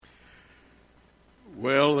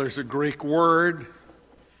Well, there's a Greek word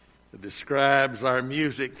that describes our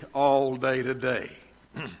music all day today.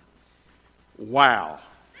 Wow.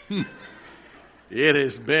 It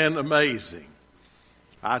has been amazing.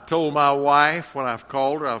 I told my wife when I've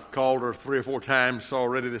called her 3 or 4 times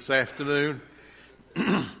already this afternoon.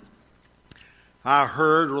 I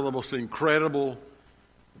heard one of the most incredible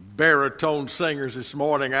baritone singers this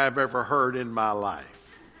morning I've ever heard in my life.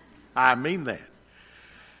 I mean that.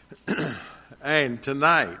 And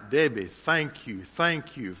tonight, Debbie, thank you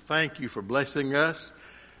for blessing us.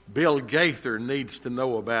 Bill Gaither needs to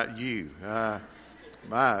know about you.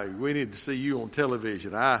 We need to see you on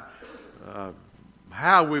television. How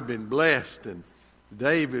we've been blessed, and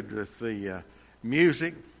David with the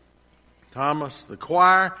music, Thomas, the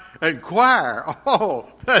choir. Oh,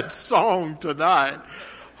 that song tonight.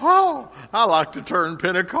 Oh, I like to turn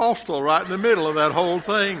Pentecostal right in the middle of that whole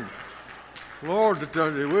thing. Lord,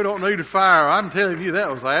 we don't need a fire. I'm telling you,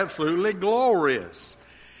 that was absolutely glorious.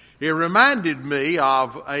 It reminded me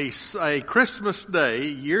of a Christmas day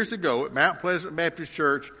years ago at Mount Pleasant Baptist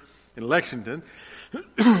Church in Lexington,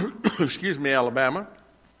 Alabama.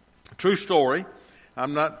 True story.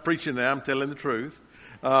 I'm not preaching now, I'm telling the truth.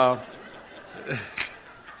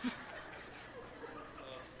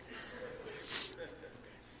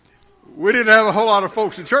 We didn't have a whole lot of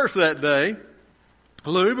folks in church that day,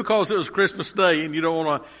 Lou, because it was Christmas Day and you don't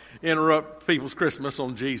want to interrupt people's Christmas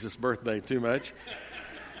on Jesus' birthday too much.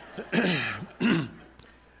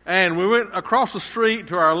 And we went across the street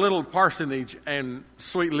to our little parsonage, and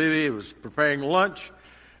Sweet Livy was preparing lunch,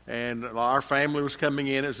 and our family was coming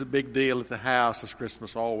in. It was a big deal at the house, as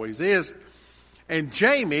Christmas always is. And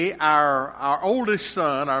Jamie, our oldest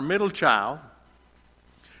son, our middle child,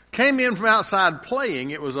 came in from outside playing.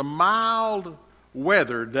 It was a mild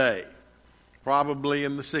weather day, probably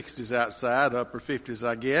in the 60s outside, upper 50s,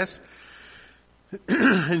 I guess.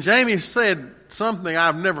 And Jamie said something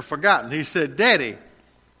I've never forgotten. He said, "Daddy,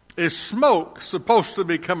 is smoke supposed to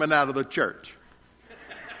be coming out of the church?"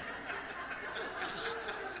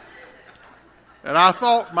 And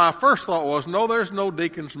my first thought was, no, there's no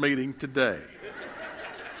deacons meeting today.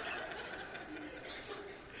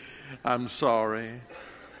 I'm sorry.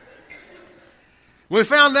 We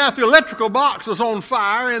found out the electrical box was on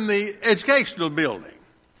fire in the educational building.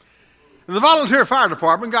 And the volunteer fire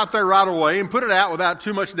department got there right away and put it out without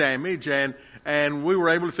too much damage, and we were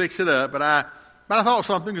able to fix it up. But I thought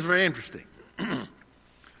something was very interesting.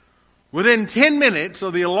 Within 10 minutes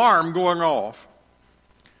of the alarm going off,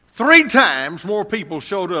 3 times more people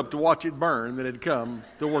showed up to watch it burn than had come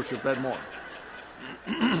to worship that morning.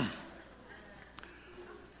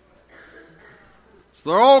 So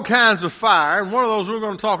there are all kinds of fire, and one of those we're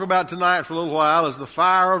going to talk about tonight for a little while is the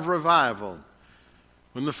fire of revival.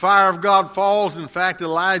 When the fire of God falls, in fact,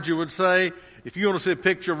 Elijah would say, if you want to see a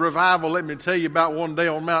picture of revival, let me tell you about one day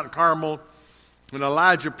on Mount Carmel when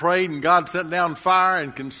Elijah prayed and God sent down fire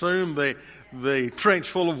and consumed the trench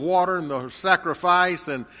full of water and the sacrifice,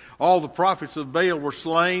 and all the prophets of Baal were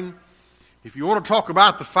slain. If you want to talk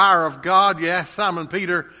about the fire of God, you ask Simon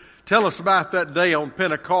Peter, tell us about that day on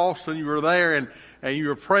Pentecost when you were there and you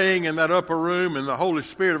were praying in that upper room and the Holy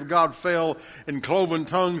Spirit of God fell in cloven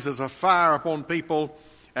tongues as a fire upon people,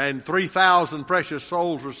 and 3,000 precious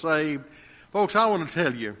souls were saved. Folks, I want to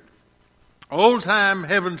tell you, old-time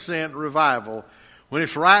heaven-sent revival, when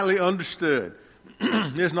it's rightly understood,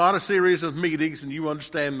 it's not a series of meetings, and you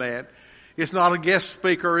understand that. It's not a guest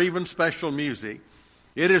speaker or even special music.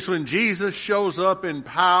 It is when Jesus shows up in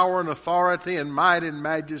power and authority and might and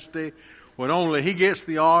majesty, when only He gets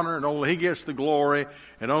the honor and only He gets the glory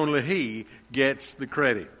and only He gets the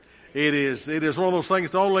credit. It is one of those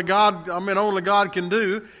things that only God can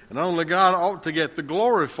do, and only God ought to get the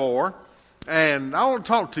glory for. And I want to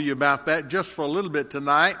talk to you about that just for a little bit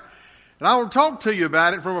tonight. And I want to talk to you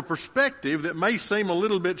about it from a perspective that may seem a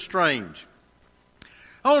little bit strange.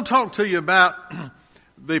 I want to talk to you about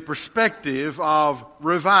the perspective of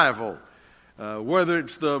revival. Whether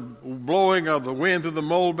it's the blowing of the wind through the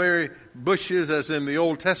mulberry bushes as in the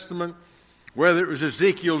Old Testament, whether it was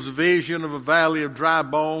Ezekiel's vision of a valley of dry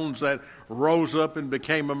bones that rose up and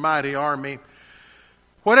became a mighty army.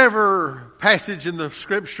 Whatever passage in the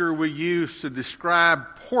Scripture we use to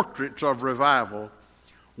describe portraits of revival,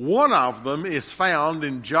 one of them is found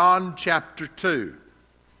in John chapter 2.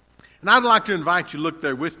 And I'd like to invite you to look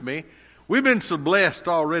there with me. We've been so blessed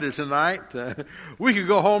already tonight. We could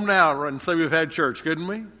go home now and say we've had church, couldn't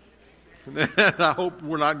we? I hope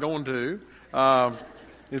we're not going to.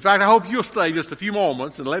 In fact, I hope you'll stay just a few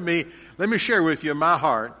moments and let me share with you my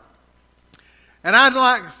heart. And I'd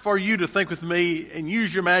like for you to think with me and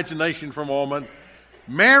use your imagination for a moment.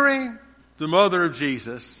 Mary, the mother of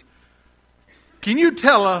Jesus, can you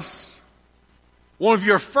tell us one of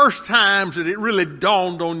your first times that it really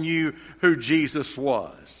dawned on you who Jesus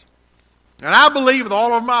was? And I believe with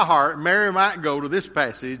all of my heart, Mary might go to this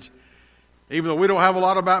passage, even though we don't have a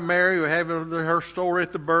lot about Mary. We have her story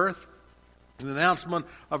at the birth, the announcement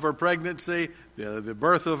of her pregnancy, the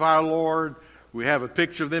birth of our Lord. We have a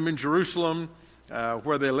picture of them in Jerusalem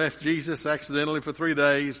where they left Jesus accidentally for 3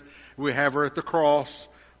 days. We have her at the cross.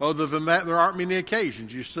 Other than that, there aren't many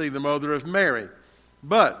occasions you see the mother of Mary.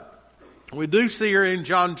 But we do see her in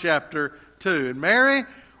John chapter 2. And Mary,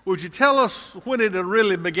 would you tell us when it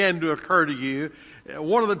really began to occur to you,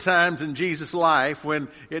 one of the times in Jesus' life when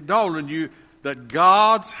it dawned on you that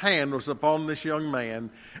God's hand was upon this young man,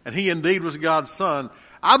 and he indeed was God's son?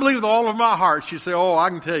 I believe with all of my heart, she'd say, oh, I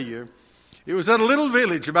can tell you. It was at a little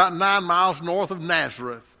village about 9 miles north of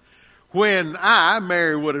Nazareth when I,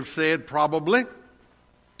 Mary would have said probably,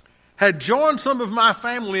 had joined some of my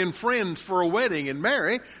family and friends for a wedding. And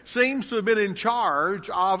Mary seems to have been in charge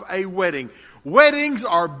of a wedding. Weddings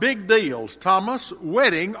are big deals, Thomas.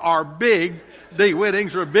 Weddings are big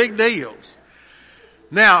deals.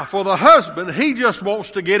 Now, for the husband, he just wants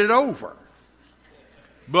to get it over.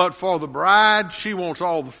 But for the bride, she wants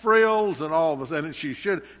all the frills and all the, and she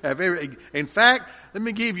should have everything. In fact, let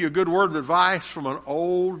me give you a good word of advice from an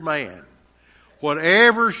old man.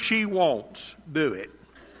 Whatever she wants, do it.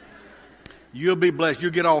 You'll be blessed.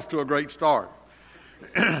 You'll get off to a great start.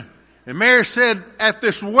 And Mary said, at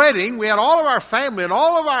this wedding, we had all of our family and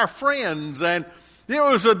all of our friends, and it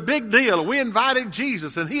was a big deal. We invited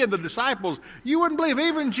Jesus, and he and the disciples, you wouldn't believe,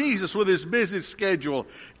 even Jesus with his busy schedule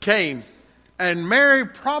came. And Mary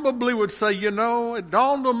probably would say, you know, it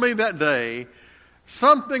dawned on me that day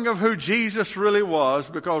something of who Jesus really was,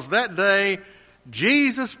 because that day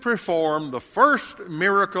Jesus performed the first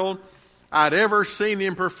miracle I'd ever seen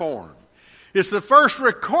him perform. It's the first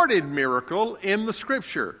recorded miracle in the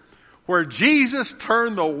Scripture where Jesus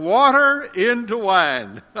turned the water into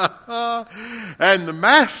wine. And the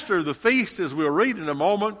master of the feast, as we'll read in a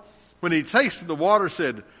moment, when he tasted the water,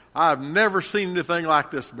 said, I've never seen anything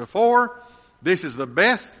like this before. This is the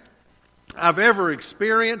best I've ever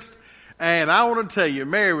experienced. And I want to tell you,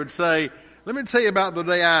 Mary would say, let me tell you about the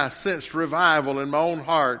day I sensed revival in my own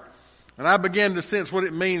heart. And I began to sense what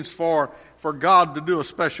it means for God to do a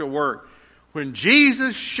special work. When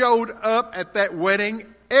Jesus showed up at that wedding,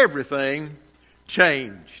 everything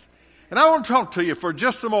changed. And I want to talk to you for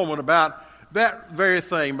just a moment about that very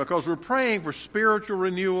thing, because we're praying for spiritual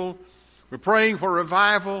renewal. We're praying for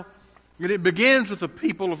revival. And it begins with the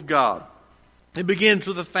people of God. It begins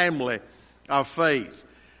with the family of faith.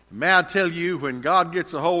 May I tell you, when God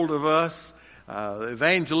gets a hold of us,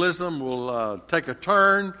 evangelism will take a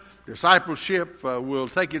turn. Discipleship will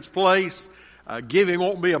take its place. Giving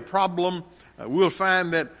won't be a problem. We'll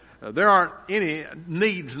find that there aren't any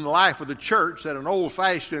needs in the life of the church that an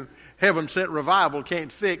old-fashioned heaven-sent revival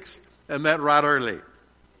can't fix, and that right early.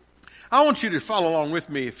 I want you to follow along with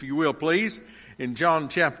me, if you will, please, in John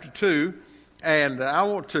chapter 2. And I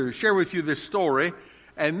want to share with you this story,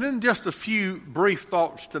 and then just a few brief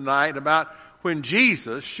thoughts tonight about when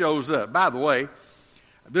Jesus shows up. By the way,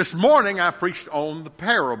 this morning I preached on the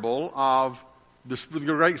parable of the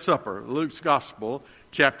Great Supper, Luke's Gospel,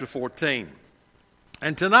 chapter 14.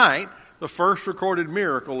 And tonight, the first recorded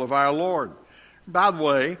miracle of our Lord. By the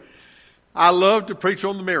way, I love to preach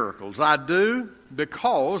on the miracles. I do,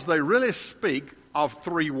 because they really speak of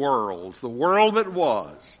three worlds. The world that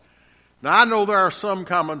was. Now, I know there are some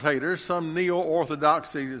commentators, some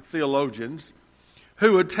neo-orthodox theologians,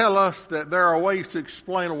 who would tell us that there are ways to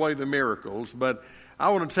explain away the miracles. But I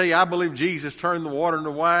want to tell you, I believe Jesus turned the water into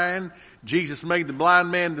wine. Jesus made the blind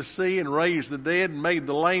man to see and raised the dead and made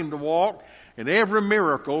the lame to walk. And every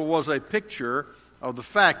miracle was a picture of the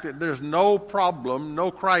fact that there's no problem,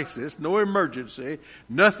 no crisis, no emergency,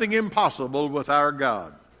 nothing impossible with our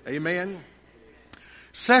God. Amen?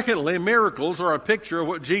 Secondly, miracles are a picture of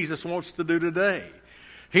what Jesus wants to do today.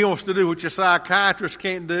 He wants to do what your psychiatrist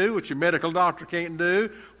can't do, what your medical doctor can't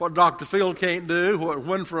do, what Dr. Phil can't do, what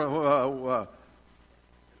Oprah.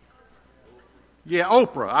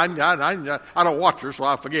 I don't watch her, so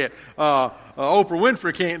I forget. Oprah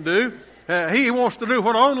Winfrey can't do. He wants to do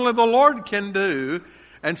what only the Lord can do.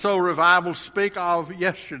 And so revivals speak of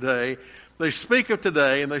yesterday. They speak of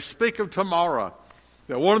today, and they speak of tomorrow.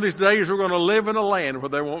 That one of these days we're going to live in a land where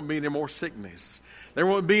there won't be any more sickness. There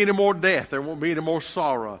won't be any more death. There won't be any more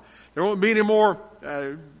sorrow. There won't be any more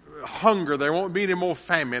hunger. There won't be any more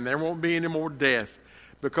famine. There won't be any more death.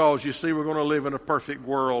 Because, you see, we're going to live in a perfect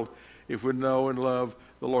world if we know and love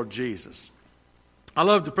the Lord Jesus. I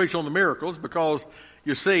love to preach on the miracles because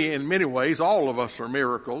You see, in many ways, all of us are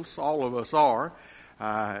miracles. All of us are.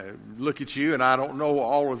 I look at you, and I don't know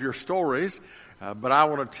all of your stories, but I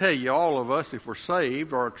want to tell you, all of us, if we're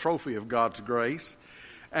saved, are a trophy of God's grace.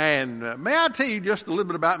 And may I tell you just a little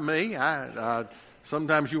bit about me?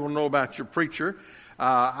 Sometimes you want to know about your preacher.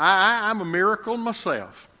 I'm a miracle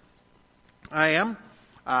myself. I am.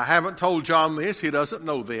 I haven't told John this. He doesn't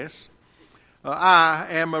know this. I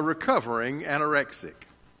am a recovering anorexic.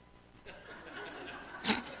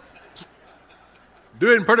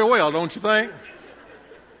 Doing pretty well, don't you think?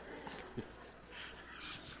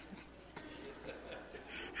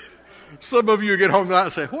 Some of you get home tonight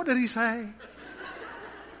and say, what did he say?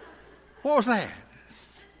 What was that?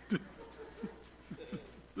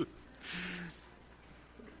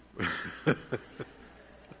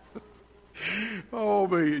 Oh,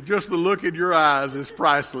 me, just the look in your eyes is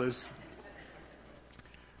priceless.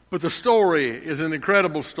 But the story is an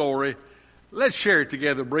incredible story. Let's share it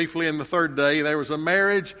together briefly. In the third day, there was a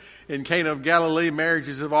marriage in Cana of Galilee.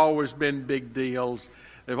 Marriages have always been big deals.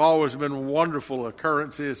 They've always been wonderful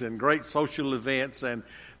occurrences and great social events, and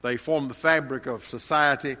they form the fabric of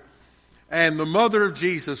society. And the mother of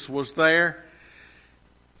Jesus was there.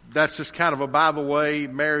 That's just kind of a by the way.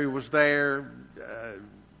 Mary was there.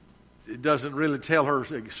 It doesn't really tell her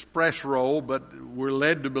express role, but we're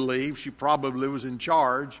led to believe she probably was in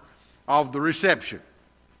charge of the reception.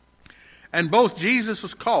 And both Jesus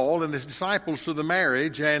was called and his disciples to the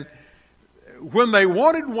marriage, and when they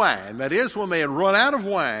wanted wine, that is, when they had run out of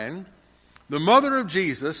wine, the mother of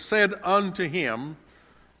Jesus said unto him,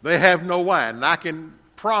 they have no wine. And I can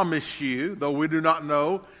promise you, though we do not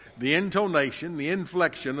know the intonation, the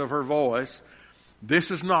inflection of her voice,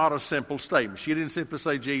 this is not a simple statement. She didn't simply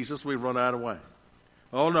say, Jesus, we've run out of wine.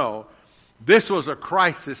 Oh no. This was a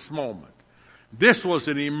crisis moment. This was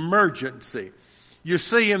an emergency. You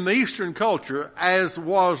see, in the Eastern culture, as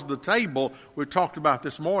was the table we talked about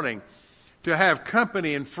this morning, to have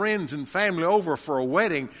company and friends and family over for a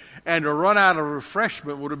wedding and to run out of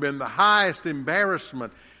refreshment would have been the highest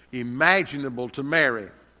embarrassment imaginable to Mary,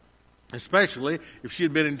 especially if she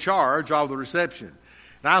had been in charge of the reception.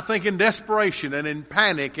 And I think in desperation and in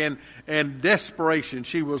panic and desperation,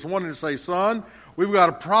 she was wanting to say, son, we've got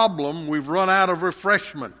a problem. We've run out of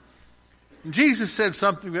refreshment. And Jesus said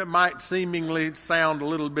something that might seemingly sound a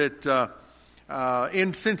little bit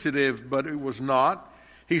insensitive, but it was not.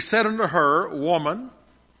 He said unto her, woman,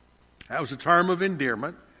 that was a term of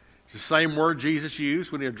endearment. It's the same word Jesus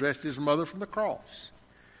used when he addressed his mother from the cross.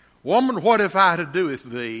 Woman, what have I to do with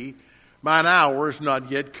thee? Mine hour is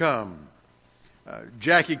not yet come.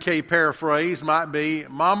 Jackie K. paraphrase might be,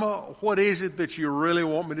 Mama, what is it that you really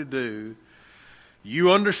want me to do?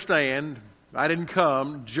 You understand, I didn't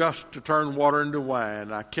come just to turn water into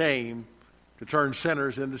wine. I came to turn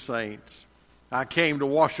sinners into saints. I came to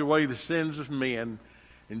wash away the sins of men.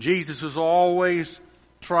 And Jesus is always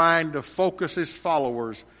trying to focus his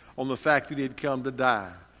followers on the fact that he had come to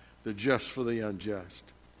die, the just for the unjust.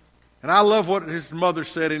 And I love what his mother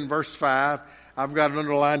said in verse 5. I've got it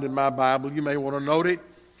underlined in my Bible. You may want to note it.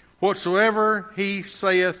 Whatsoever he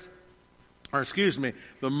saith, his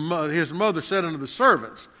mother said unto the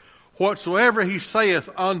servants, whatsoever he saith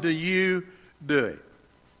unto you, do it.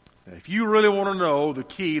 Now, if you really want to know the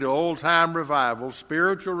key to old-time revival,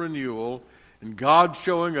 spiritual renewal, and God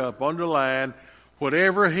showing up, underline,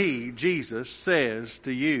 whatever he, Jesus, says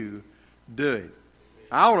to you, do it.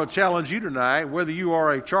 I want to challenge you tonight, whether you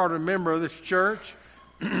are a charter member of this church,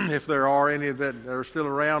 if there are any that are still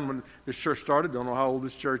around when this church started, don't know how old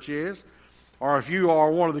this church is, or if you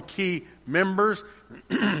are one of the key members,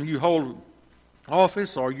 you hold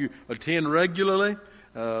office or you attend regularly,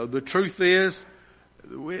 the truth is,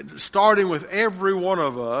 starting with every one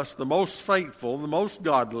of us, the most faithful, the most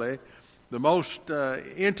godly, the most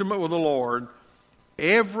intimate with the Lord,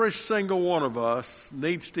 every single one of us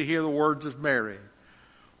needs to hear the words of Mary.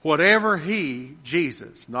 Whatever he,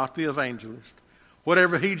 Jesus, not the evangelist,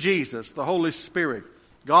 whatever he, Jesus, the Holy Spirit,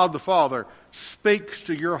 God the Father, speaks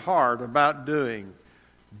to your heart about doing,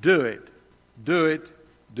 do it, do it,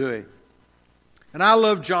 do it. And I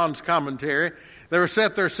love John's commentary. There were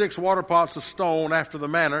set there 6 water pots of stone after the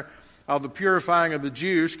manner of the purifying of the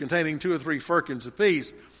Jews, containing 2 or 3 firkins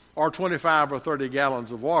apiece, or 25 or 30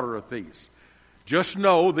 gallons of water apiece. Just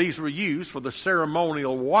know these were used for the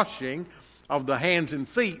ceremonial washing of the hands and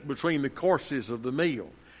feet between the courses of the meal.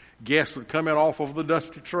 Guests would come in off of the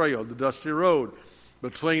dusty trail, the dusty road.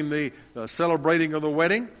 Between the celebrating of the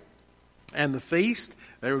wedding and the feast,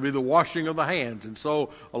 there would be the washing of the hands. And so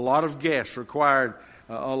a lot of guests required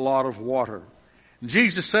a lot of water. And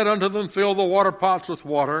Jesus said unto them, fill the water pots with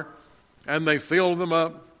water, and they filled them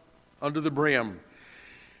up unto the brim.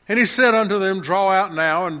 And he said unto them, Draw out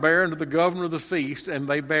now and bear unto the governor of the feast, and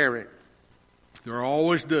they bear it. They're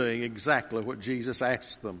always doing exactly what Jesus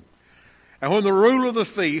asked them. And when the ruler of the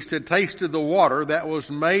feast had tasted the water that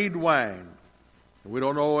was made wine, we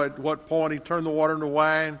don't know at what point he turned the water into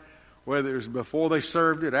wine, whether it was before they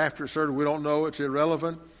served it, after it served it, we don't know, it's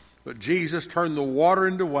irrelevant. But Jesus turned the water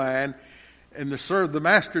into wine, and the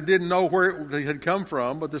master didn't know where it had come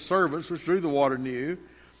from, but the servants which drew the water knew.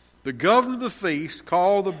 The governor of the feast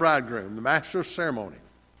called the bridegroom, the master of ceremony,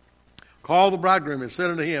 called the bridegroom and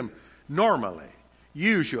said unto him, Normally,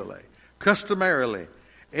 usually, customarily,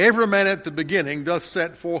 every man at the beginning doth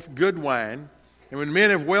set forth good wine, and when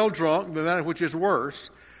men have well drunk, then that which is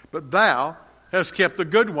worse, but thou hast kept the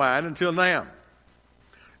good wine until now.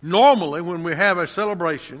 Normally, when we have a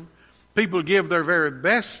celebration, people give their very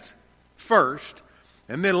best first,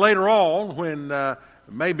 and then later on, when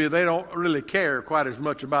maybe they don't really care quite as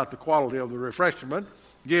much about the quality of the refreshment,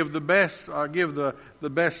 give the best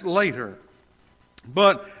later.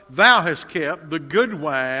 But thou hast kept the good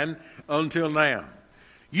wine until now.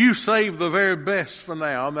 You save the very best for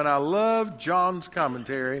now. And then I love John's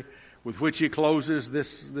commentary with which he closes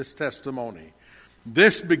this testimony.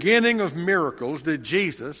 This beginning of miracles did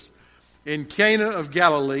Jesus in Cana of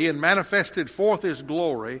Galilee, and manifested forth his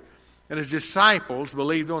glory, and his disciples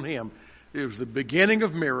believed on him. It was the beginning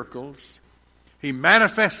of miracles. He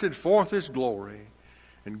manifested forth his glory,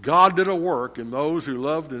 and God did a work in those who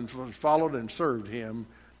loved and followed and served him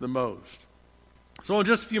the most. So in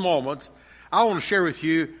just a few moments, I want to share with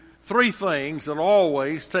you 3 things that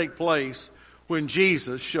always take place when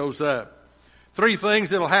Jesus shows up. 3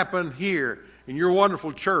 things that will happen here in your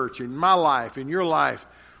wonderful church, in my life, in your life,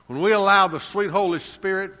 when we allow the sweet Holy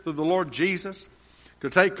Spirit through the Lord Jesus to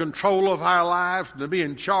take control of our lives, and to be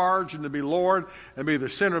in charge, and to be Lord, and be the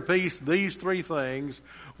centerpiece. These 3 things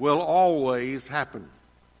will always happen.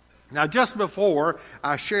 Now, just before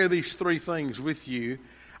I share these 3 things with you,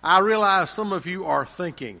 I realize some of you are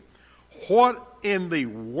thinking, what in the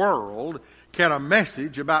world can a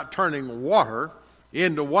message about turning water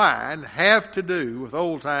into wine have to do with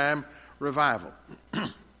old-time revival?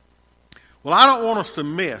 Well, I don't want us to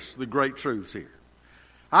miss the great truths here.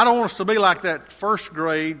 I don't want us to be like that first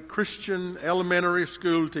grade Christian elementary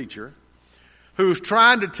school teacher who's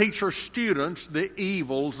trying to teach her students the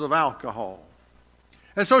evils of alcohol.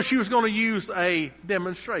 And so she was going to use a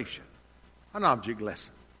demonstration, an object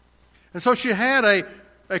lesson. And so she had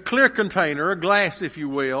a clear container, a glass if you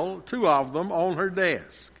will, 2 of them on her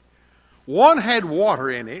desk. One had water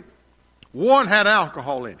in it, one had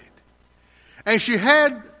alcohol in it. And she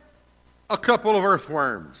had a couple of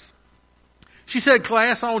earthworms. She said,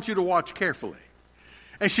 class, I want you to watch carefully.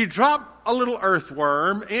 And she dropped a little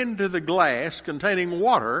earthworm into the glass containing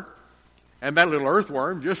water, and that little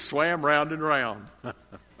earthworm just swam round and round.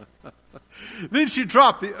 Then she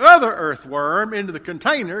dropped the other earthworm into the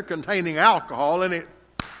container containing alcohol, and it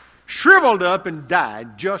shriveled up and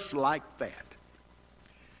died just like that.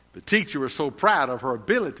 The teacher was so proud of her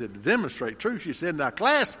ability to demonstrate truth, she said, now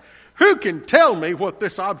class, who can tell me what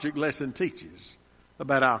this object lesson teaches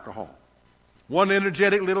about alcohol? One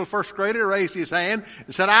energetic little first grader raised his hand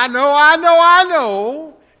and said, I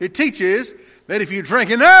know. It teaches that if you drink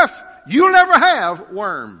enough, you'll never have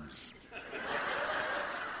worms.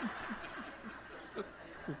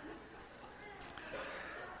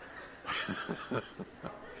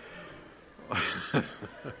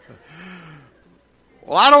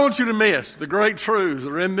 Well, I don't want you to miss the great truths that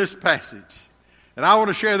are in this passage. And I want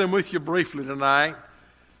to share them with you briefly tonight.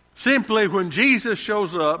 Simply, when Jesus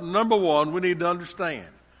shows up, number one, we need to understand.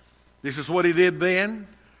 This is what he did then.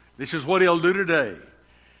 This is what he'll do today.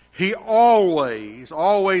 He always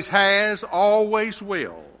has, always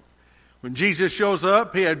will. When Jesus shows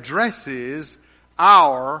up, he addresses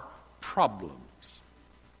our problems.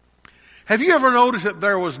 Have you ever noticed that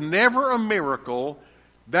there was never a miracle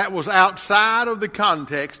that was outside of the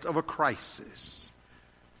context of a crisis?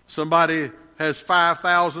 Somebody has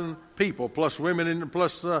 5,000 people plus women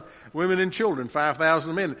and children,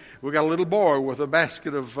 5,000 men. We got a little boy with a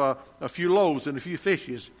basket of a few loaves and a few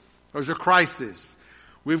fishes. There's a crisis.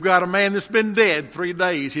 We've got a man that's been dead 3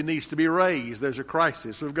 days. He needs to be raised. There's a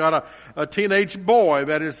crisis. We've got a teenage boy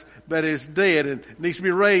that is dead and needs to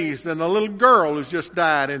be raised, and a little girl who's just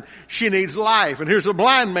died and she needs life. And here's a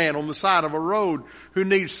blind man on the side of a road who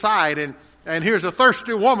needs sight, and here's a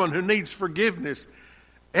thirsty woman who needs forgiveness.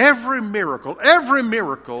 Every miracle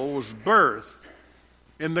was birthed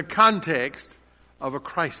in the context of a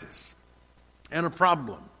crisis and a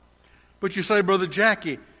problem. But you say, Brother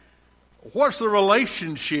Jackie, what's the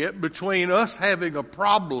relationship between us having a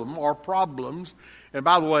problem or problems? And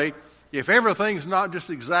by the way, If everything's not just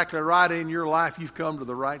exactly right in your life, you've come to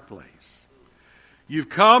the right place. You've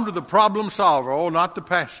come to the problem solver. Oh, not the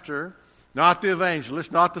pastor, not the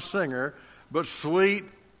evangelist, not the singer, but sweet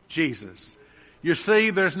Jesus. You see,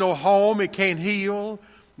 there's no home He can't heal.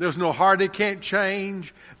 There's no heart He can't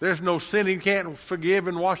change. There's no sin He can't forgive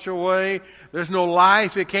and wash away. There's no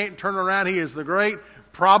life He can't turn around. He is the great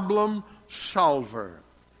problem solver.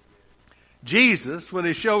 Jesus, when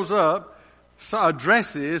He shows up,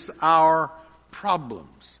 addresses our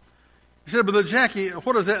problems. He said, Brother Jackie,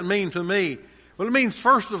 what does that mean to me? Well, it means,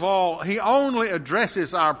 first of all, He only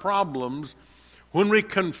addresses our problems when we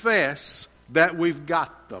confess that we've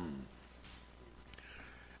got them.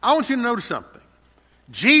 I want you to notice something.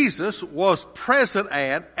 Jesus was present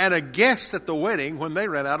at and a guest at the wedding when they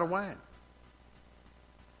ran out of wine.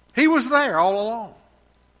 He was there all along.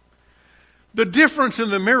 The difference in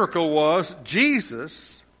the miracle was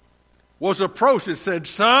Jesus was approached and said,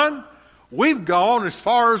 Son, we've gone as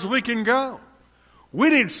far as we can go. We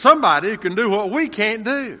need somebody who can do what we can't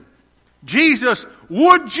do. Jesus,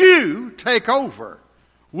 would you take over?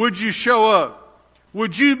 Would you show up?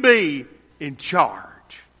 Would you be in charge?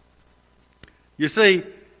 You see,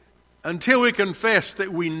 until we confess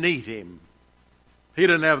that we need Him, He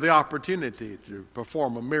doesn't have the opportunity to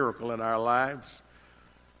perform a miracle in our lives.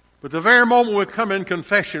 But the very moment we come in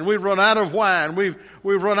confession, we've run out of wine. We've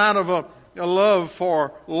run out of a love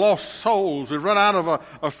for lost souls. We've run out of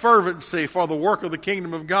a fervency for the work of the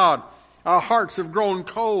kingdom of God. Our hearts have grown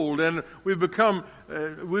cold, and we've become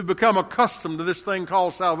accustomed to this thing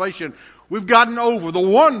called salvation. We've gotten over the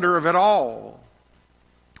wonder of it all.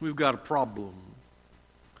 We've got a problem.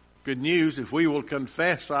 Good news, if we will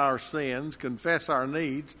confess our sins, confess our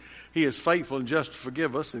needs, He is faithful and just to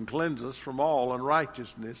forgive us and cleanse us from all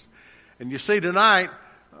unrighteousness. And you see, tonight,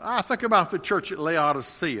 I think about the church at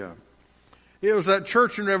Laodicea. It was that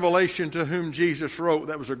church in Revelation to whom Jesus wrote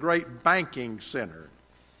that was a great banking center.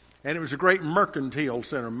 And it was a great mercantile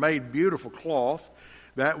center, made beautiful cloth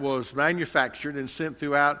that was manufactured and sent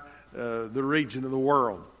throughout the region of the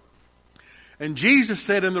world. And Jesus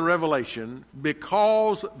said in the Revelation,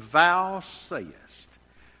 because thou sayest,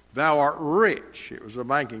 thou art rich. It was a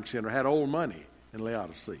banking center, had old money in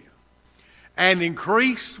Laodicea. And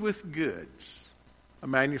increase with goods, a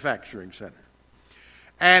manufacturing center.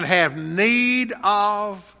 And have need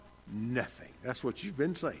of nothing. That's what you've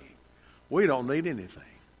been saying. We don't need anything.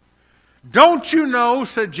 Don't you know,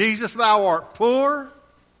 said Jesus, thou art poor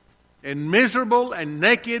and miserable and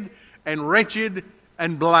naked and wretched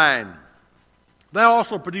and blind. Thou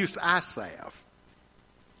also produced eye salve.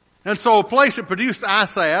 And so a place that produced eye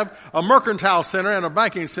salve, a mercantile center and a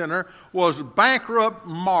banking center, was bankrupt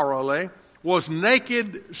morally, was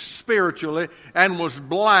naked spiritually, and was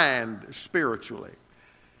blind spiritually.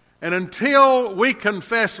 And until we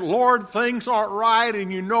confess, Lord, things aren't right,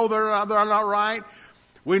 and you know they're not right,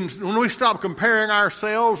 when we stop comparing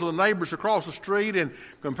ourselves with the neighbors across the street and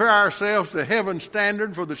compare ourselves to heaven's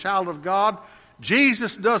standard for the child of God,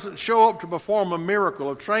 Jesus doesn't show up to perform a miracle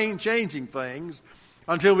of changing things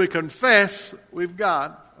until we confess we've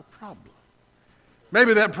got a problem.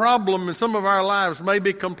 Maybe that problem in some of our lives may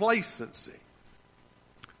be complacency.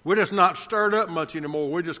 We're just not stirred up much anymore.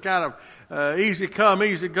 We're just kind of easy come,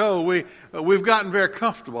 easy go. We've gotten very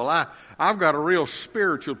comfortable. I've got a real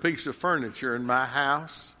spiritual piece of furniture in my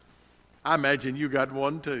house. I imagine you got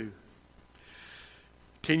one too.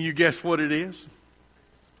 Can you guess what it is?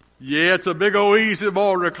 Yeah, it's a big old easy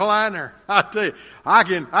boy recliner. I tell you, I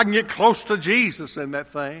can get close to Jesus in that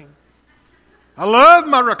thing. I love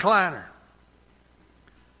my recliner.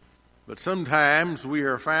 But sometimes we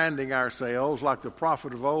are finding ourselves like the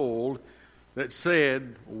prophet of old that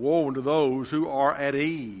said, woe unto those who are at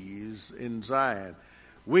ease in Zion.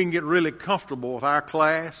 We can get really comfortable with our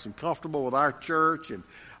class and comfortable with our church and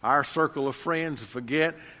our circle of friends and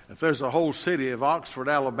forget that there's a whole city of Oxford,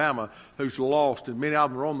 Alabama who's lost, and many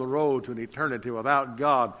of them are on the road to an eternity without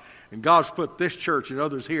God. And God's put this church and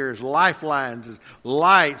others here as lifelines, as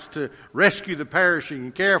lights to rescue the perishing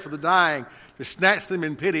and care for the dying, to snatch them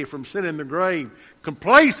in pity from sin in the grave.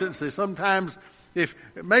 Complacency, sometimes if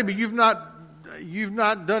maybe you've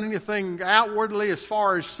not done anything outwardly as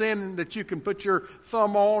far as sin that you can put your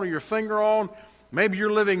thumb on or your finger on. Maybe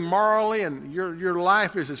you're living morally and your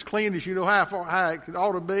life is as clean as you know how it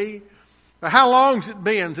ought to be. But how long's it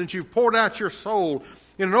been since you've poured out your soul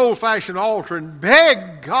in an old-fashioned altar and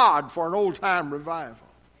begged God for an old-time revival?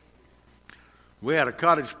 We had a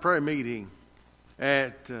cottage prayer meeting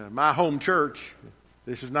at my home church.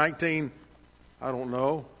 This is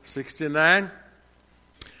 1969.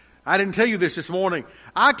 I didn't tell you this morning.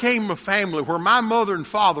 I came from a family where my mother and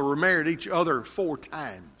father were married each other 4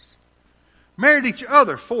 times. Married each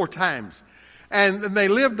other 4 times. And they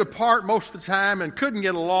lived apart most of the time and couldn't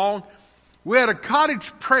get along. We had a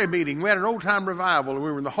cottage prayer meeting. We had an old-time revival. And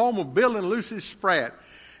we were in the home of Bill and Lucy Spratt.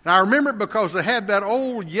 And I remember it because they had that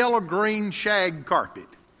old yellow-green shag carpet.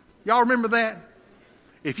 Y'all remember that?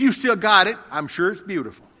 If you still got it, I'm sure it's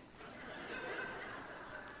beautiful.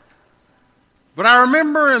 But I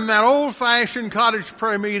remember in that old-fashioned cottage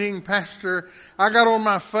prayer meeting, Pastor, I got on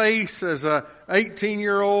my face as a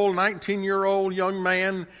 18-year-old, 19-year-old young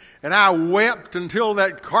man, and I wept until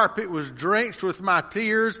that carpet was drenched with my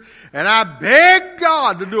tears, and I begged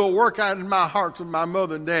God to do a work out in my hearts with my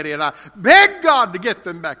mother and daddy, and I begged God to get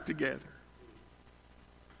them back together.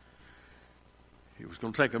 It was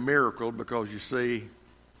going to take a miracle because, you see,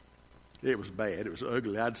 it was bad. It was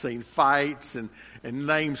ugly. I'd seen fights and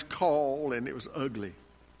names called, and it was ugly.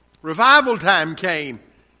 Revival time came.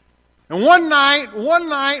 And one night,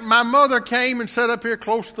 my mother came and sat up here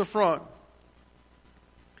close to the front.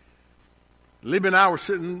 Libby and I were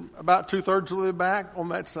sitting about 2/3 of the way back on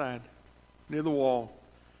that side, near the wall.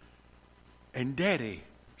 And Daddy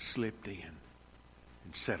slipped in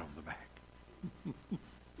and sat on the back.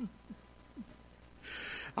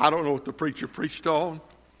 I don't know what the preacher preached on.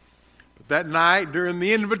 That night, during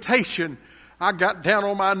the invitation, I got down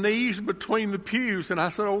on my knees between the pews and I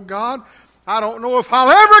said, oh God, I don't know if I'll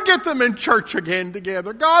ever get them in church again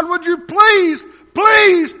together. God, would you please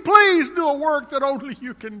do a work that only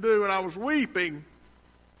you can do? And I was weeping.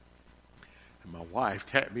 And my wife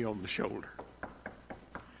tapped me on the shoulder.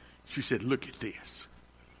 She said, look at this.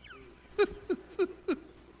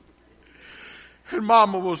 And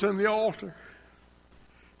Mama was in the altar.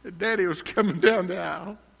 And Daddy was coming down the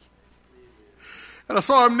aisle. And I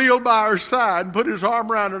saw him kneel by her side and put his arm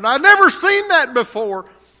around her. And I'd never seen that before.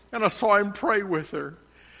 And I saw him pray with her.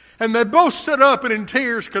 And they both stood up and in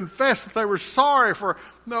tears confessed that they were sorry for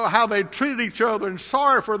how they treated each other and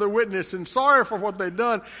sorry for their witness and sorry for what they'd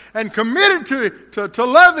done and committed to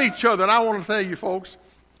love each other. And I want to tell you folks,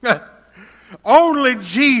 only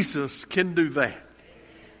Jesus can do that.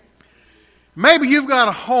 Maybe you've got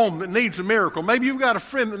a home that needs a miracle. Maybe you've got a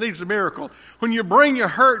friend that needs a miracle. When you bring your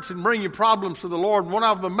hurts and bring your problems to the Lord, one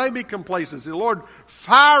of them may be complacency. Lord,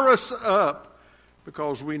 fire us up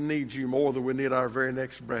because we need you more than we need our very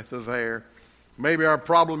next breath of air. Maybe our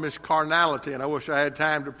problem is carnality, and I wish I had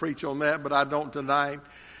time to preach on that, but I don't tonight.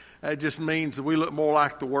 It just means that we look more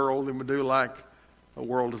like the world than we do like a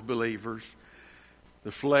world of believers.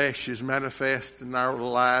 The flesh is manifest in our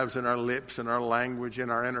lives, in our lips, in our language, in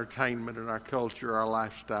our entertainment, in our culture, our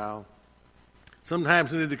lifestyle.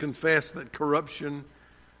 Sometimes we need to confess that corruption,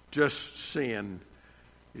 just sin,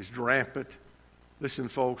 is rampant. Listen,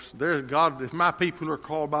 folks, God, if my people who are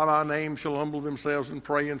called by my name shall humble themselves and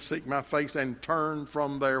pray and seek my face and turn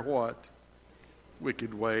from their what?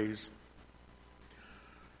 Wicked ways.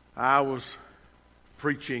 I was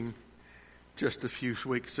preaching just a few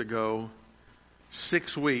weeks ago.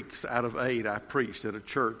 6 weeks out of 8 I preached at a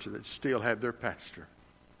church that still had their pastor.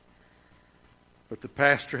 But the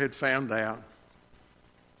pastor had found out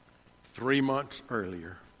 3 months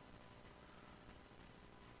earlier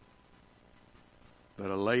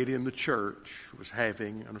that a lady in the church was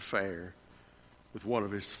having an affair with one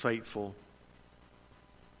of his faithful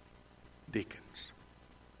deacons.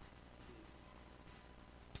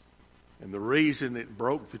 And the reason it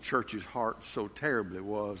broke the church's heart so terribly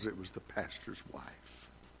was it was the pastor's wife.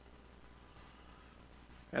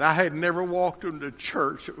 And I had never walked into a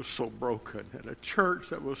church that was so broken, and a church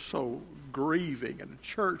that was so grieving, and a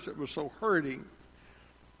church that was so hurting.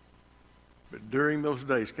 But during those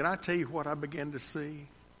days, can I tell you what I began to see?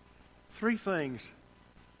 3 things.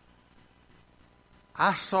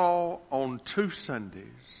 I saw on 2 Sundays,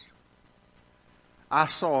 I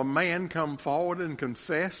saw a man come forward and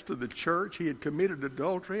confess to the church he had committed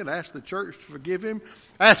adultery and asked the church to forgive him,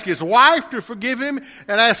 asked his wife to forgive him,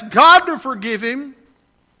 and asked God to forgive him.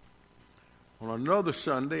 On another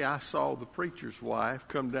Sunday, I saw the preacher's wife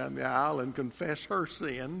come down the aisle and confess her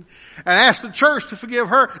sin and ask the church to forgive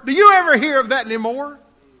her. Do you ever hear of that anymore?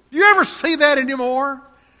 Do you ever see that anymore?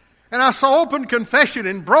 And I saw open confession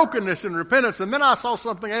and brokenness and repentance. And then I saw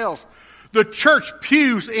something else. The church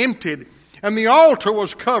pews emptied and the altar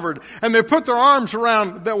was covered. And they put their arms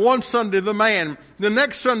around that one Sunday the man, the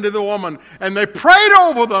next Sunday the woman. And they prayed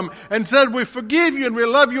over them and said, we forgive you and we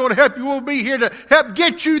love you and help you. We'll be here to help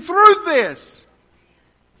get you through this.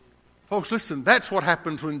 Folks, listen, that's what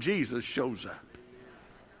happens when Jesus shows up.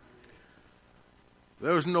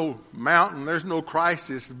 There's no mountain, there's no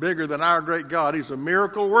crisis bigger than our great God. He's a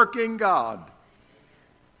miracle-working God.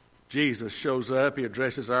 Jesus shows up. He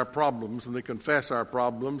addresses our problems. When we confess our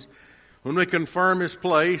problems, When we confirm His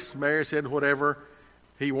place, Mary said, whatever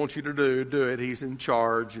He wants you to do, do it. He's in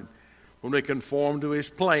charge. And when we conform to His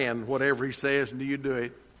plan, whatever He says, do you do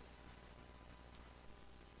it?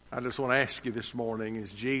 I just want to ask you this morning,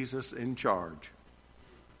 is Jesus in charge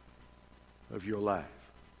of your life?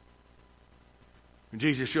 When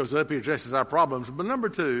Jesus shows up, He addresses our problems. But number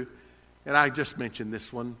two, and I just mentioned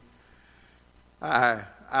this one, I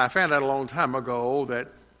found out a long time ago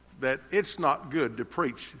that it's not good to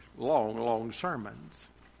preach long sermons.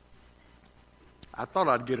 I thought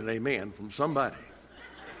I'd get an amen from somebody.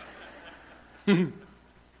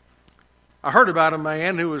 I heard about a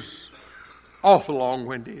man who was awful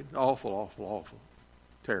long-winded, awful,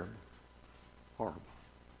 terrible, horrible.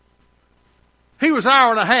 He was an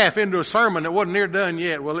hour and a half into a sermon that wasn't near done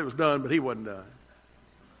yet. Well, it was done, but he wasn't done.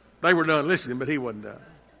 They were done listening, but he wasn't done.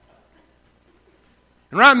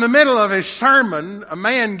 And right in the middle of his sermon, a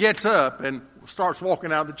man gets up and starts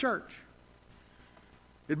walking out of the church.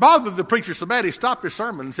 It bothered the preacher so bad he stopped his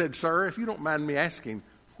sermon and said, "Sir, if you don't mind me asking,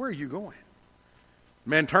 where are you going?" The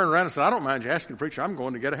man turned around and said, "I don't mind you asking, preacher. I'm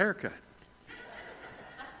going to get a haircut."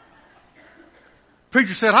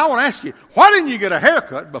 Preacher said, "I want to ask you, why didn't you get a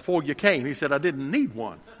haircut before you came?" He said, "I didn't need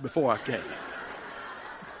one before I came."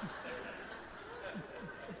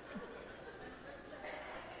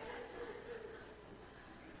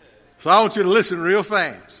 So I want you to listen real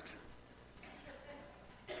fast.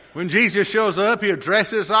 When Jesus shows up, He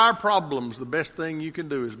addresses our problems. The best thing you can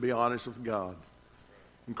do is be honest with God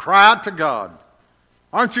and cry out to God.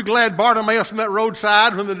 Aren't you glad Bartimaeus on that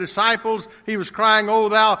roadside, when the disciples, he was crying, "Oh,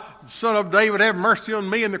 thou son of David, have mercy on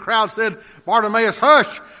me." And the crowd said, "Bartimaeus,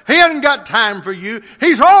 hush. He hasn't got time for you.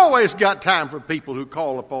 He's always got time for people who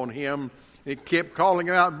call upon Him." It kept calling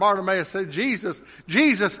out. Bartimaeus said, "Jesus,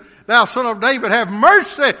 Jesus, thou son of David, have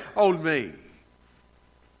mercy on me."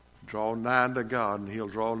 Draw nigh unto God, and He'll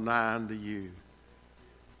draw nigh unto you.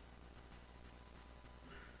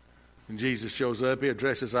 When Jesus shows up, He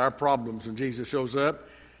addresses our problems. When Jesus shows up,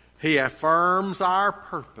 He affirms our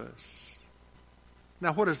purpose.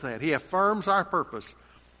 Now, what is that? He affirms our purpose.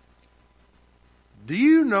 Did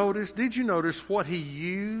you notice what He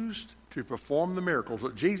used to perform the miracles?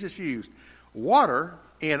 What Jesus used? Water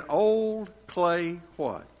in old clay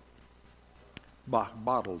what?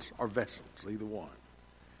 Bottles or vessels, either one.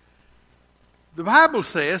 The Bible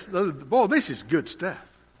says, boy, this is good stuff.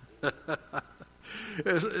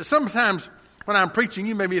 Sometimes when I'm preaching,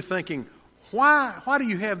 you may be thinking, why do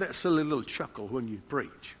you have that silly little chuckle when you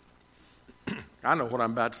preach? I know what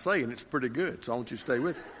I'm about to say, and it's pretty good, so I want you to stay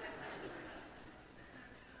with me.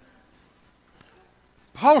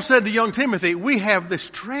 Paul said to young Timothy, we have this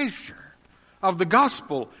treasure of the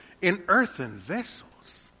gospel in earthen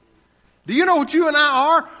vessels. Do you know what you and I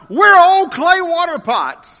are? We're old clay water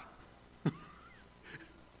pots.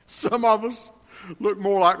 Some of us look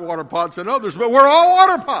more like water pots than others, but we're all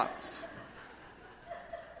water pots.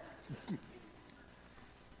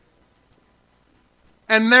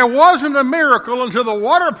 And there wasn't a miracle until the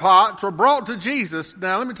water pots were brought to Jesus.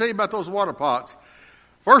 Now, let me tell you about those water pots.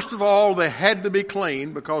 First of all, they had to be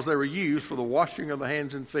clean because they were used for the washing of the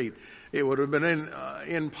hands and feet. It would have been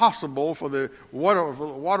impossible for the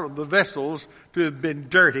the vessels to have been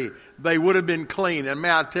dirty. They would have been clean. And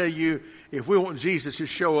may I tell you, if we want Jesus to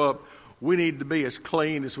show up, we need to be as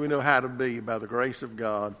clean as we know how to be by the grace of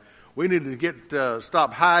God. We need to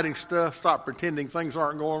stop hiding stuff, stop pretending things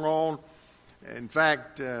aren't going on. In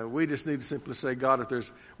fact, we just need to simply say, God,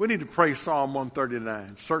 we need to pray Psalm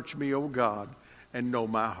 139. Search me, O God, and know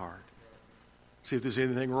my heart. See if there's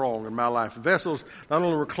anything wrong in my life. The vessels not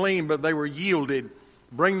only were clean, but they were yielded.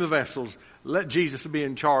 Bring the vessels. Let Jesus be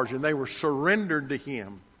in charge. And they were surrendered to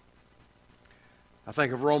Him. I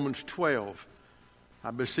think of Romans 12. I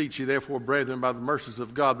beseech you, therefore, brethren, by the mercies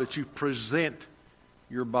of God, that you present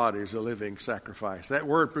your body as a living sacrifice. That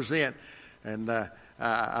word present, and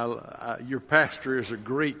your pastor is a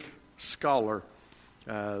Greek scholar.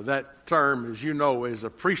 That term, as you know, is a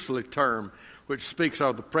priestly term, which speaks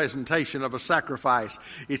of the presentation of a sacrifice.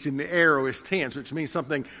 It's in the aorist tense, which means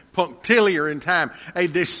something punctiliar in time, a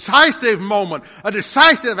decisive moment, a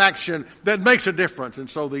decisive action that makes a difference. And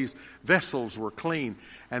so these vessels were clean,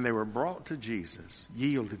 and they were brought to Jesus,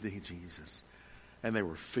 yielded to Jesus, and they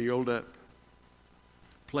were filled up.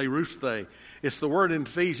 Plerusthe. It's the word in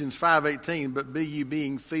Ephesians 5:18, but be ye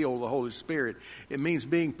being filled with the Holy Spirit. It means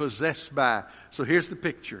being possessed by. So here's the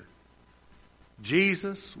picture.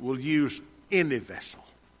 Jesus will use any vessel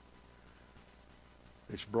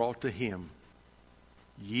that's brought to Him,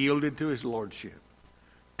 yielded to His Lordship,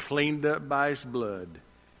 cleaned up by His blood,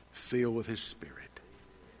 filled with His Spirit.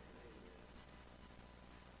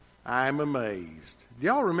 I'm amazed. Do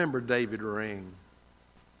y'all remember David Ring?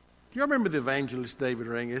 Do y'all remember the evangelist David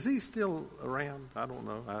Ring? Is he still around? I don't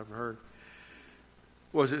know. I've heard.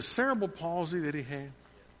 Was it cerebral palsy that he had?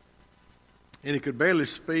 And he could barely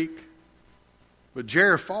speak. But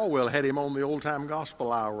Jerry Falwell had him on the Old Time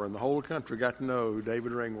Gospel Hour, and the whole country got to know who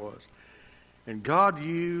David Ring was. And God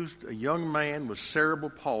used a young man with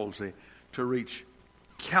cerebral palsy to reach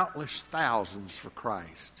countless thousands for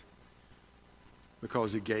Christ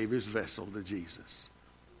because he gave his vessel to Jesus.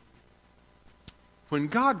 When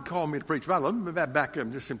God called me to preach, let me back up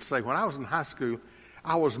and just simply say, when I was in high school,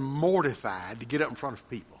 I was mortified to get up in front of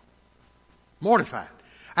people. Mortified.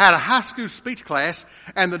 I had a high school speech class,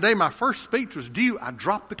 and the day my first speech was due, I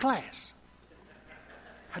dropped the class.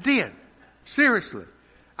 I did. Seriously.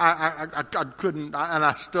 I couldn't, and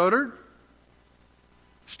I stuttered.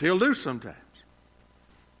 Still do sometimes.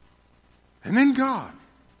 And then God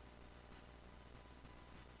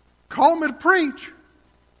called me to preach.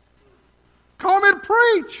 Called me to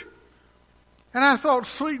preach. And I thought,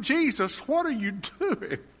 sweet Jesus, what are you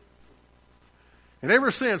doing? And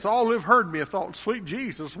ever since, all who've heard me have thought, sweet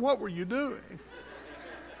Jesus, what were you doing?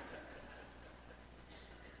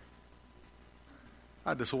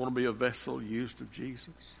 I just want to be a vessel used of Jesus.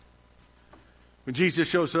 When Jesus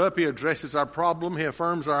shows up, he addresses our problem. He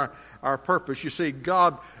affirms our purpose. You see,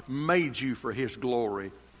 God made you for his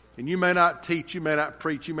glory. And you may not teach, you may not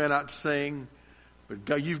preach, you may not sing, but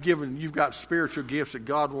God, you've got spiritual gifts that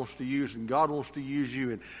God wants to use, and God wants to use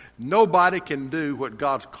you. And nobody can do what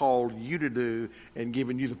God's called you to do and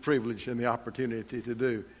given you the privilege and the opportunity to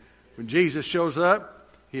do. When Jesus shows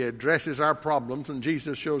up, he addresses our problems. When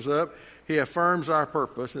Jesus shows up, he affirms our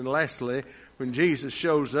purpose. And lastly, when Jesus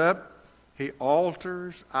shows up, he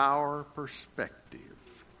alters our perspective.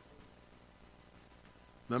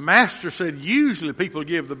 The master said usually people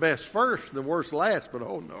give the best first and the worst last, but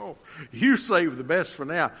oh no, you save the best for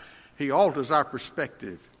now. He alters our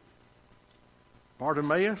perspective.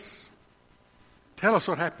 Bartimaeus, tell us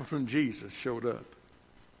what happened when Jesus showed up.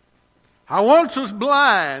 I once was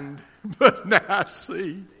blind, but now I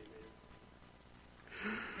see.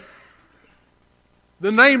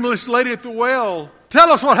 The nameless lady at the well, tell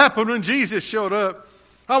us what happened when Jesus showed up.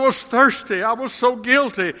 I was thirsty. I was so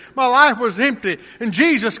guilty. My life was empty. And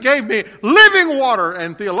Jesus gave me living water.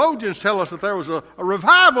 And theologians tell us that there was a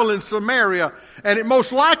revival in Samaria. And it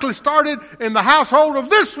most likely started in the household of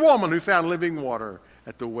this woman who found living water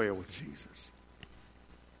at the well with Jesus.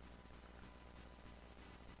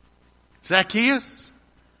 Zacchaeus,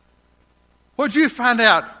 what'd you find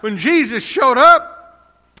out when Jesus showed up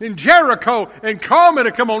in Jericho and called me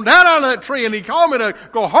to come on down out of that tree, and he called me to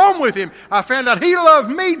go home with him? I found out he loved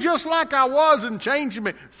me just like I was and changed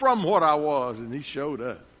me from what I was, and he showed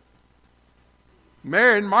up.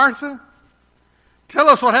 Mary and Martha, tell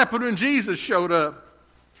us what happened when Jesus showed up.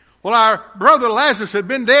 Well, our brother Lazarus had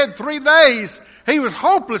been dead 3 days. He was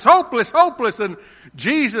hopeless, and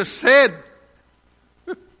Jesus said,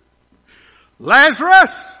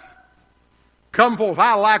 Lazarus, come forth.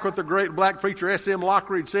 I like what the great black preacher S.M.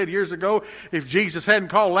 Lockridge said years ago. If Jesus hadn't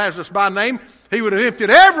called Lazarus by name, he would have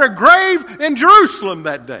emptied every grave in Jerusalem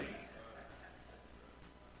that day.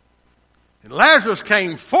 And Lazarus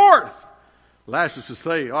came forth. Lazarus would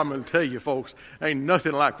say, I'm going to tell you folks, ain't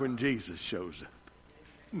nothing like when Jesus shows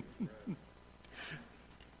up.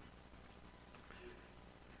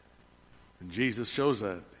 When Jesus shows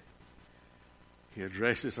up, he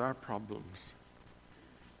addresses our problems.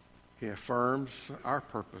 He affirms our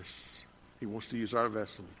purpose. He wants to use our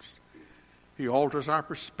vessels. He alters our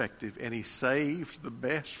perspective, and he saves the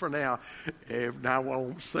best for now. Now I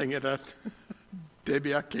won't sing it.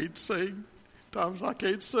 Debbie, I can't sing. Times I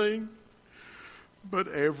can't sing. But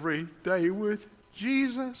every day with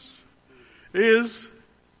Jesus is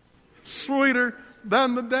sweeter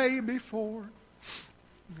than the day before.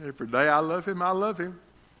 Every day I love him, I love him.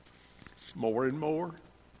 More and more.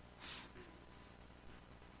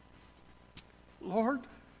 Lord,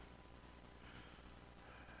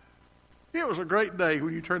 it was a great day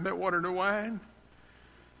when you turned that water into wine.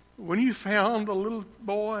 When you found a little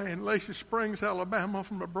boy in Lacey Springs, Alabama,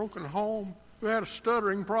 from a broken home who had a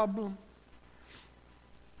stuttering problem.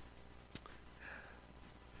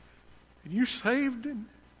 And you saved him.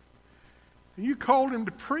 And you called him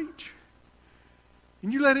to preach.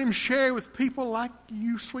 And you let him share with people like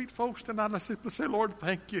you sweet folks tonight. I simply say, Lord,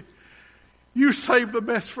 thank you. You saved the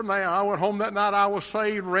best for now. I went home that night. I was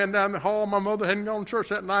saved, ran down the hall. My mother hadn't gone to church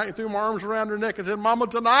that night, and threw my arms around her neck and said, Mama,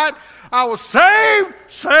 tonight I was saved.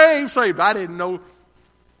 I didn't know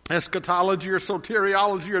eschatology or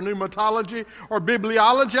soteriology or pneumatology or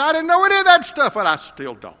bibliology. I didn't know any of that stuff, and I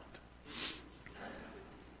still don't.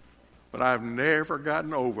 But I've never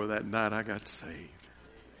gotten over that night I got saved.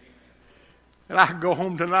 And I can go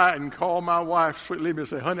home tonight and call my wife, sweet Libby, and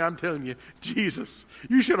say, honey, I'm telling you, Jesus,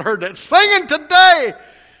 you should have heard that singing today.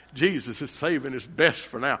 Jesus is saving his best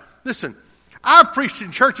for now. Listen, I've preached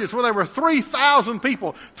in churches where there were 3,000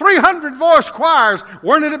 people, 300 voice choirs.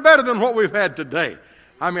 Weren't it better than what we've had today?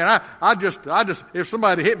 I mean, I just, if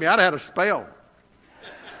somebody hit me, I'd have had a spell.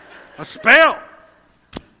 A spell.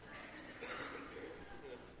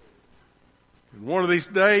 And one of these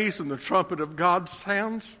days, when the trumpet of God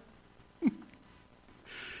sounds,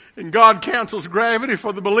 and God cancels gravity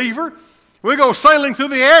for the believer, we go sailing through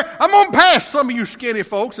the air. I'm going to pass some of you skinny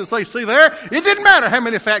folks and say, see there, it didn't matter how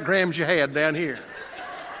many fat grams you had down here.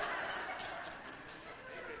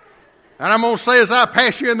 And I'm going to say as I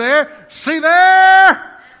pass you in there, see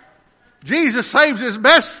there, Jesus saves his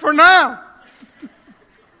best for now.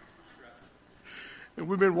 And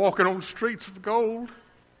we've been walking on streets of gold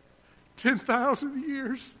 10,000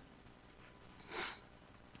 years.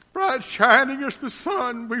 Bright shining as the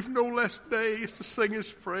sun, we've no less days to sing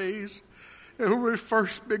his praise. And when we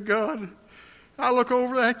first begun, I look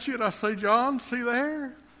over at you and I say, John, see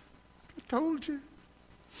there? I told you.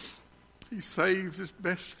 He saves his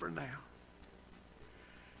best for now.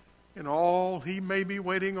 And all he may be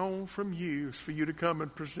waiting on from you is for you to come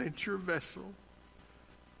and present your vessel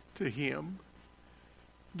to him.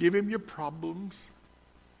 Give him your problems.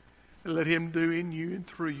 And let him do in you and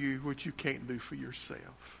through you what you can't do for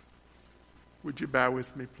yourself. Would you bow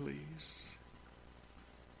with me, please?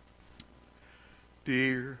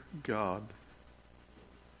 Dear God,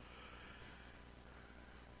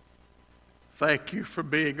 thank you for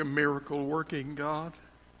being a miracle-working God.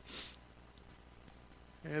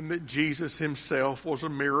 And that Jesus himself was a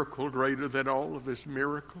miracle greater than all of his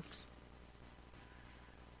miracles.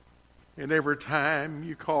 And every time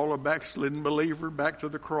you call a backslidden believer back to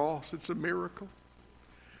the cross, it's a miracle.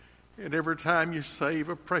 And every time you save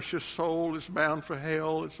a precious soul that's bound for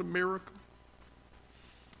hell, it's a miracle.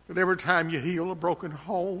 And every time you heal a broken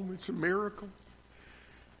home, it's a miracle.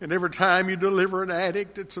 And every time you deliver an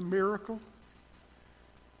addict, it's a miracle.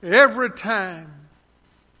 Every time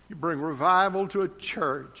you bring revival to a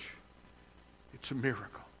church, it's a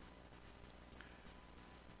miracle.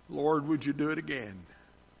 Lord, would you do it again?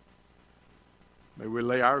 May we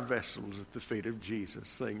lay our vessels at the feet of Jesus,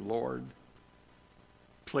 saying, Lord,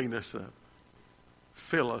 clean us up,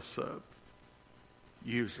 fill us up,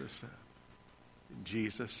 use us up. In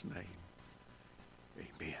Jesus' name,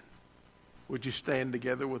 amen. Would you stand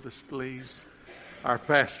together with us, please? Our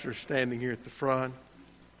pastor is standing here at the front.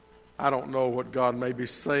 I don't know what God may be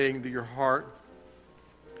saying to your heart,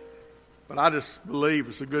 but I just believe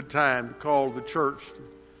it's a good time to call the church to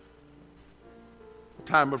a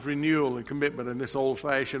time of renewal and commitment in this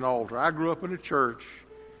old-fashioned altar. I grew up in a church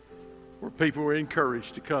where people were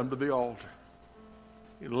encouraged to come to the altar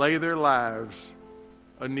and lay their lives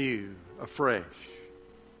anew, afresh,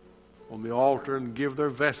 on the altar and give their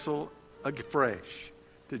vessel afresh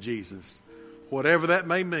to Jesus. Whatever that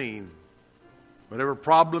may mean, whatever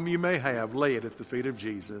problem you may have, lay it at the feet of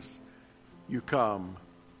Jesus. You come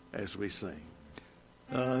as we sing.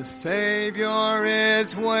 The Savior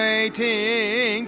is waiting.